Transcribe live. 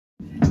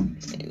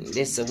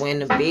This a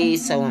winter beat,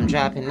 so I'm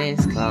dropping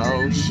this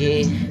cold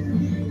shit.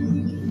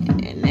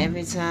 And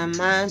every time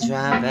I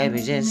drop,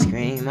 baby, just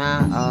scream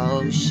out,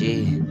 oh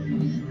shit.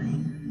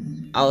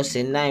 Oh,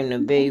 she named the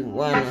big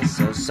winner,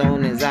 so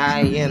soon as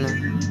I enter,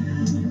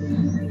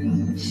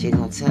 she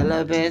gon' tell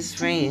her best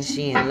friend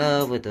she in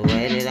love with the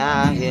way that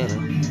I hit her.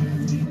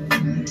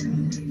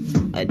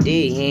 I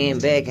did him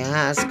back in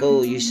high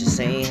school, you should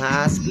seen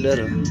how I split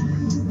her.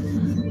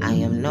 I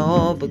am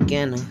no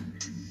beginner.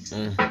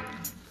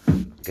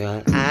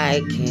 Girl,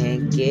 I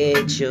can't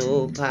get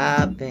you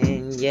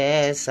poppin',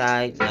 yes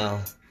I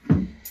know.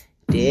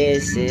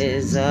 This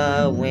is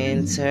a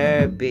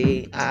winter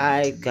beat,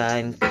 I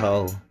gotten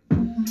cold.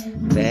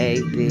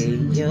 Baby,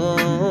 you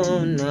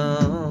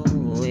know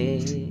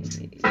it,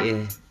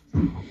 yeah.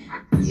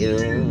 You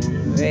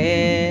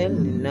really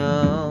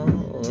know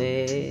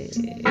it,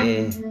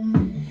 yeah.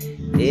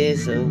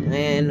 It's a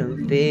winter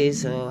beat,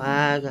 so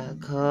I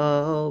got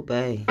cold,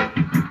 babe.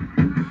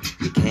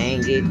 You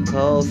can't get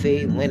cold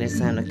feet when it's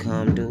time to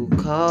come do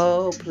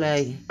cold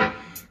play.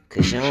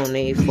 Cause you don't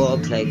need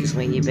foreplay, cause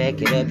when you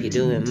back it up, you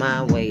do it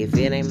my way. If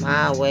it ain't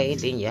my way,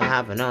 then you're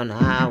hopping on the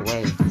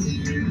highway.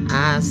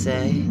 I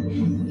say,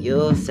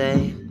 you'll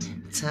say,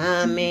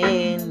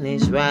 timing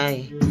is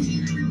right.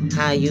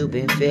 How you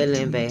been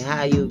feeling, babe?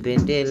 How you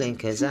been dealing?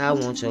 Cause I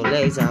want your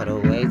legs all the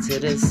way to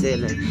the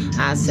ceiling.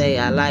 I say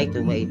I like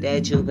the way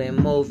that you been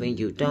moving.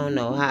 You don't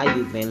know how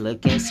you been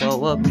looking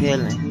so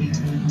appealing.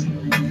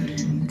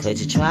 Could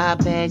you try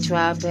back,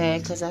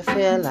 cause I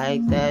feel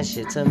like that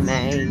shit's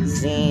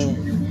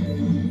amazing.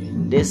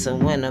 This a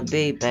winter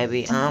beat,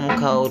 baby, I'm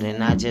cold and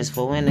not just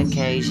for an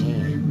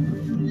occasion.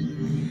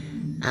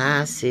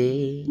 I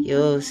see,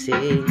 you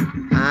see,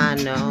 I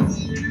know,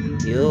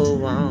 you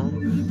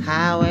won't.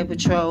 Highway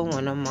patrol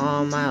when I'm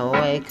on my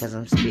way, cause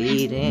I'm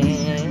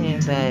speeding,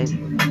 baby.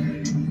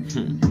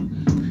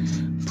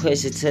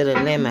 Push it to the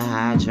limit,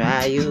 how I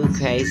drive you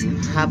crazy.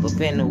 Hop up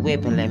in the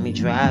whip and let me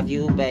drive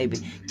you, baby.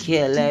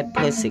 Kill that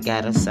pussy,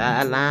 got a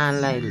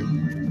sideline lately.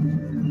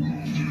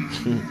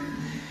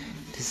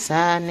 The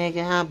side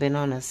nigga, I been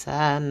on the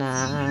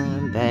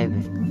sideline,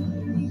 baby.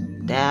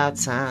 Dial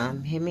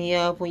time, hit me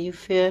up when you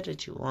feel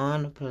that you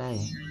wanna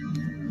play.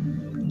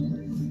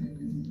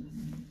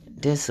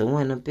 This a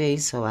winter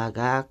beat, so I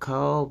got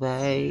cold,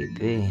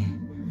 baby.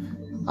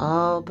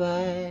 Oh,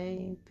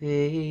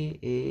 baby.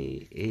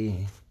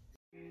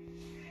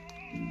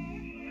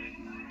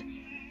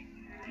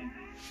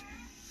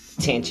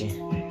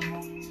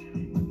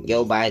 Tension.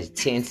 Your body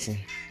tension.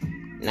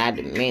 Not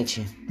to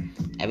mention,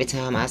 every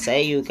time I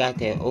say you got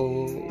that,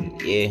 oh,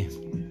 yeah.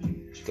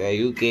 Girl,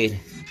 you get it.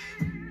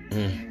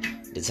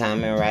 The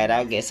timing right,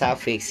 I guess I'll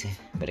fix it.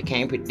 But I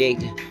can't predict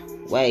the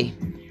way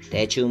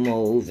that you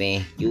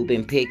moving. You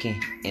been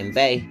picking, and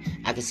babe,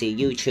 I can see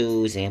you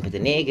choosing. But the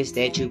niggas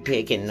that you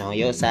picking on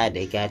your side,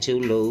 they got you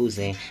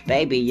losing.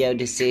 Baby, your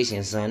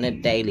decisions on the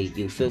daily,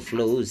 you feel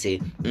floozy.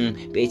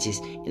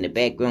 Bitches in the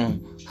back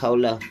room,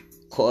 hold up,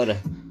 quarter.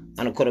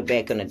 I'm the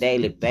quarterback on the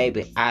daily,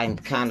 baby. I'm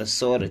kinda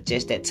sorta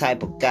just that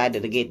type of guy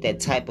that'll get that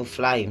type of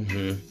flight.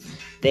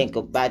 Think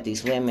about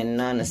these women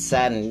on the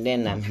side and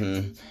then I'm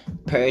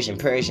Persian.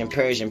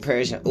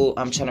 Ooh,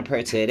 I'm tryna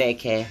purr to that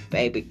cat.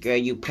 Baby girl,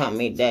 you pump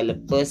me that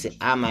little pussy,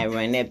 I might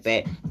run that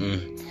back.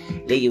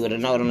 Leave you with a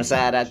note on the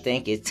side, I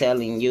think it's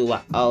telling you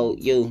I owe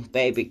you.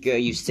 Baby girl,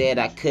 you said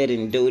I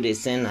couldn't do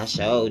this and I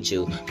showed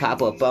you.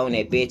 Pop up on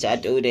that bitch, I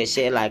do that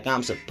shit like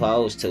I'm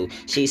supposed to.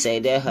 She say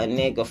that her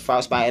nigga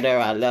frostbite her,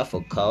 I left her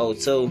cold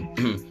too.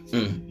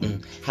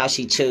 How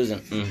she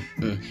choosing?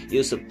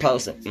 You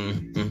supposed to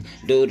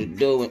do the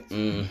doing.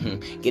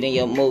 Get in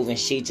your moving.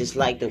 She just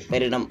like the way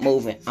that I'm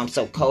moving. I'm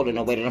so cold in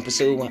the way that I'm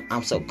pursuing.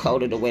 I'm so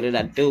cold in the way that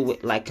I do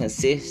it, like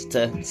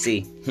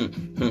consistency.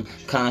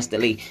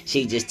 Constantly.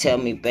 She just tell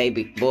me,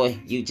 baby boy,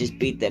 you just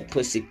beat that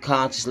pussy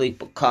consciously,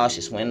 but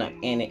cautious when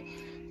I'm in it.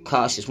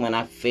 Cautious when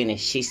I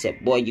finish. She said,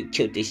 boy, you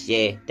killed this,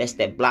 yeah. That's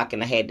that block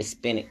and I had to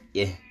spin it,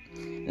 yeah.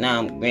 Now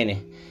I'm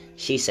grinning.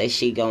 She say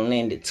she gon'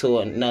 lend it to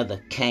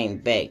another. Came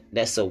back.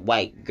 That's a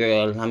white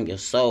girl. I'm your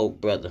soul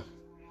brother.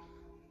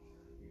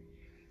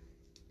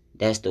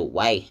 That's the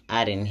white.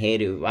 I didn't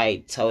hit it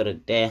right. Told her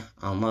that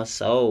I'm her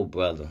soul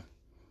brother.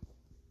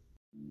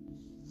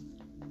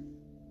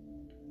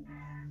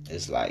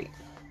 It's like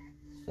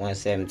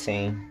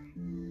 1:17.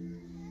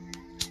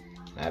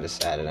 I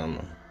decided I'm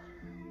gonna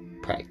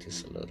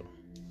practice a little.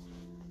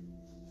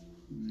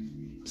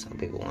 Some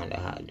people wonder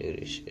how I do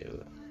this shit,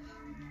 but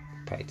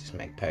practice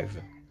make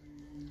perfect.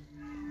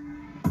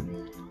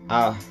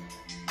 Always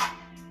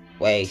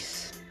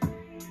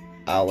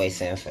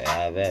and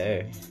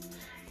forever.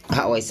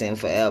 Always and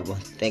forever.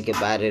 Think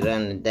about it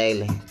on the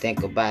daily.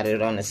 Think about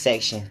it on the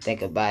section.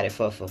 Think about it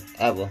for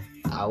forever.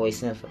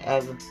 Always and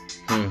forever.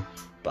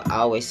 But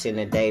always in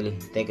the daily.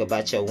 Think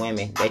about your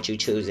women that you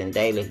choosing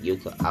daily. You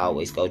could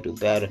always go do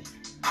better.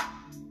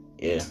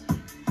 Yeah.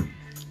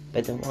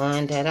 But the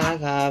one that I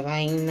got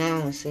right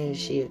now says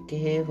she'll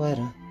get with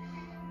her.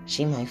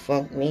 She might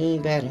fuck me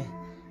better.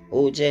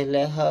 Ooh, just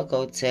let her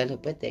go tell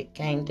it. But that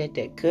game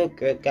that cook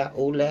girl got,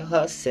 ooh, let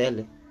her sell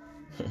it.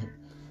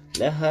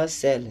 let her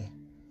sell it.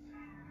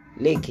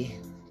 Lick it,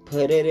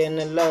 put it in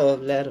the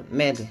love letter,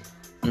 mail it.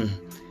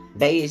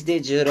 Baby, it's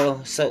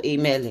digital, so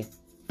email it.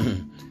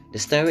 The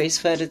story's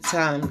for the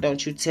time,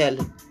 don't you tell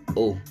it.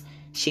 Oh,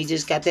 she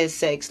just got that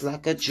sex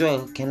like a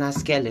drug, can I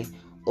scale it?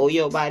 Oh,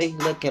 your body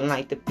looking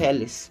like the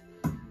pellets.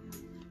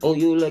 Oh,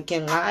 you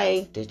looking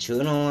like that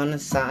you don't wanna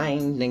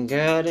sign. Then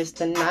girl, it's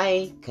the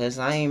night, cause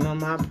I ain't on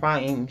my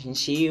prime. And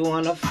she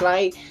wanna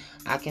flight,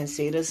 I can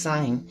see the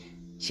sign.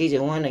 She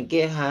just wanna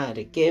get high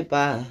to get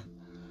by.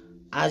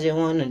 I just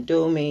wanna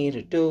do me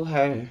to do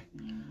her.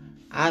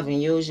 I've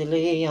been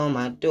usually on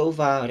my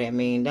Duval. That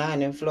mean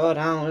down in Florida,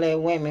 I don't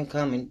let women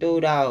come and do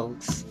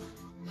dogs.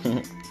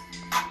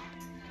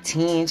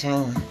 10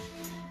 John.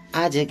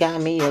 I just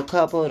got me a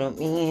couple of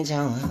men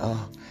John.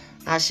 Oh,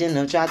 I shouldn't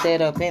have dropped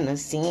that up in the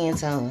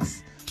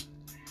Santos.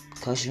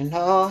 Cause you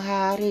know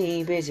how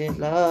these bitches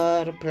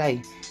love to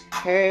play.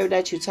 Heard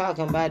that you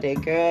talking about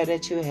that girl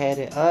that you had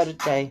the other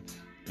day.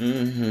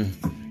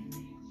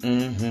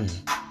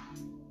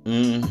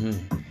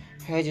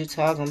 Heard you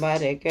talking about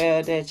that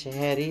girl that you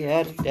had the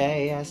other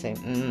day. I say,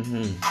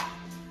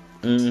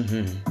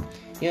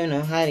 You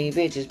know how these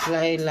bitches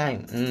play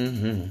like,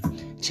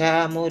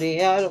 Child, move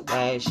the other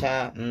way,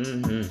 child,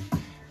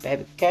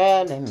 Baby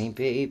girl, let me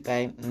be,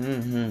 babe,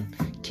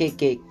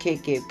 Kick it,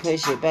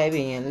 push it,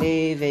 baby, and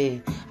leave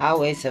it.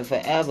 Always and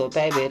forever,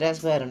 baby,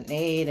 that's what I'm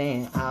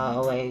needing.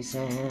 Always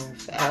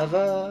and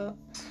forever.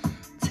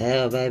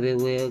 Tell baby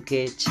we'll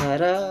get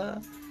cheddar.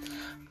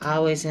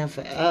 Always and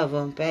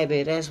forever,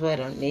 baby, that's what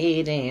I'm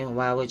needing.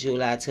 Why would you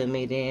lie to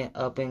me then?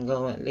 Up and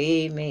go and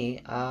leave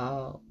me.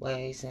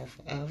 Always and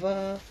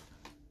forever.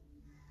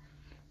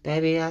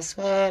 Baby, I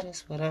swear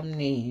that's what I'm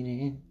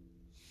needing.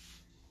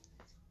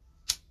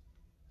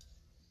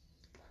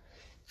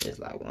 It's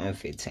like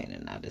 1:15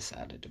 and I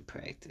decided to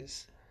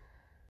practice.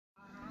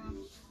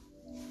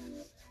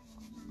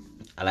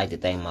 I like to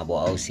thank my boy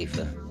OC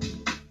for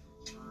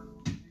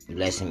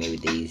blessing me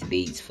with these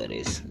beats for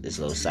this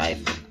little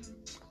cipher.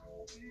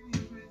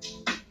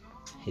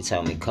 He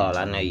told me, Carl,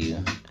 I know you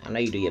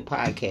do your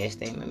podcast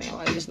thing, but man,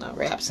 why you just not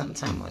rap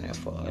sometime on there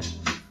for us?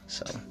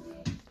 So,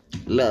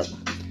 look,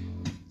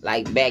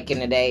 like back in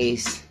the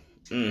days,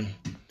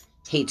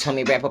 he told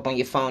me rap up on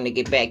your phone to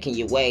get back in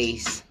your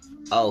ways.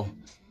 Oh,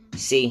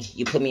 see,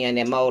 you put me on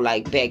that mode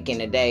like back in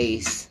the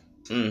days.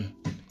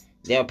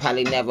 They'll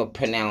probably never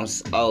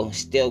pronounce. Oh,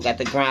 still got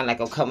the grind like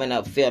I'm coming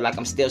up. Feel like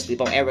I'm still sleep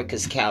on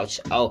Erica's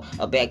couch. Oh,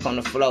 or back on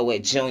the floor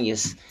at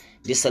Junior's.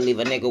 This'll leave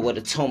a nigga with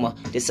a tumor.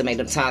 This'll make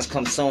them times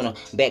come sooner.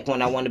 Back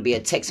when I want to be a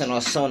Texan or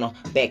sooner.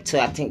 Back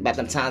to I think about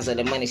them times of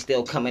the money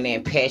still coming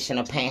in. Passion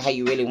or pain, how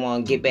you really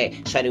want to get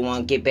back. Try to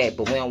want to get back,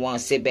 but we don't want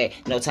to sit back.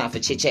 No time for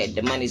chit chat,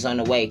 the money's on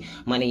the way.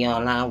 Money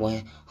online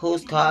when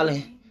who's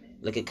calling?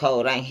 Look at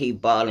cold, ain't he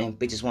ballin'.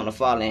 Bitches want to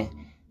fall in.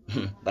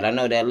 But I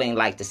know that lean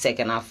like the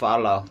second I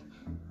fall off.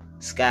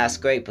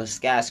 Skyscrapers,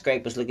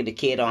 look at the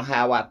kid on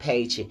how I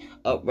paid you.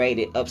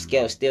 Uprated,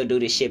 upscale, still do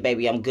this shit,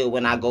 baby. I'm good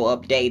when I go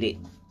updated.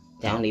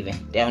 They don't even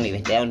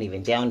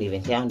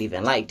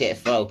like that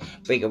flow.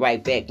 Bring it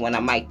right back when I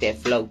mic that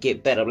flow.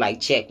 Get better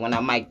like check when I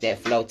mic that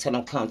flow. Tell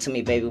them come to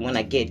me, baby, when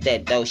I get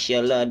that dough.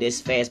 She'll love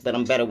this fast, but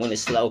I'm better when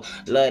it's slow.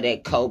 Love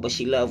that cold, but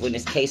she love when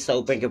it's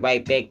queso. Bring it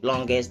right back,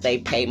 long as they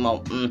pay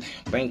more.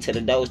 Bring to the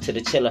dose, to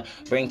the chiller.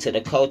 Bring to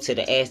the cold, to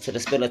the ass, to the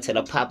spiller, to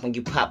the pop. When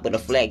you pop with a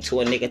flag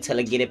to a nigga, tell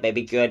her get it,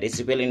 baby girl. This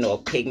is really no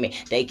pigment.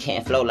 They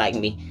can't flow like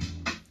me.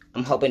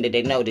 I'm hoping that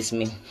they notice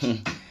me.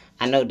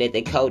 I know that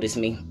they cold as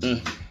me.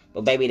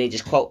 But baby, they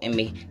just quoting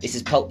me. This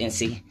is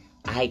potency.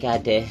 I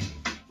got that.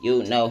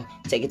 You know,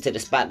 take it to the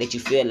spot that you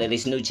feel that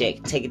it's new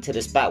jack. Take it to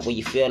the spot where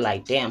you feel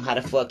like, damn, how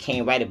the fuck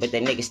can't write it, but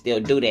that nigga still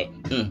do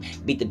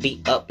that. Beat the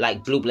beat up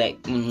like blue black.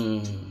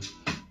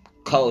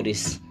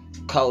 Coldest.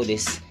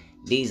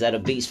 These are the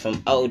beats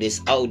from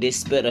Oldest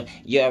Spitter.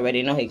 You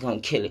already know he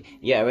gon' kill it.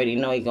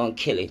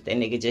 That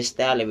nigga just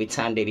style every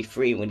time that he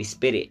free when he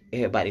spit it.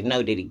 Everybody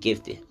know that he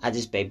gifted. I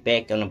just lay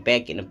back on the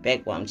back in the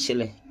back while I'm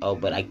chilling. Oh,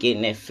 but I get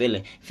in that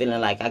feeling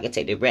like I could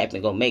take the rap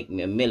and go make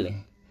me $1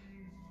 million.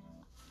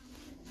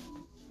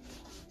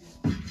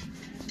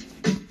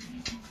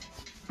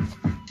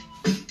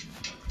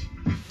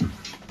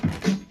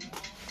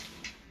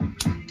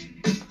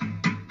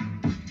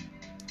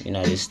 You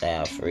know this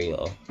style free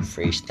or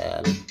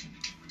freestyle.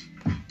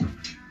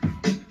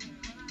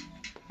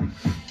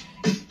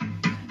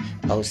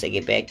 Oh, say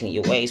get back in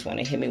your ways.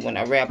 Wanna hear me when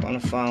I rap on the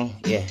phone?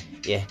 Yeah.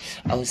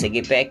 Oh, say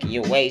get back in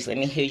your ways. Let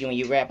me hear you when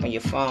you rap on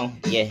your phone.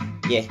 Yeah.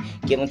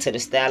 Give them to the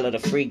style of the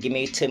free. Give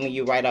me to me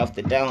you right off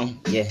the dome.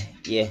 Yeah.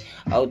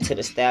 Oh, to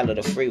the style of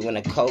the free when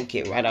the cold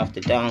get right off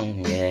the dome.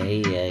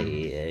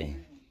 Yeah.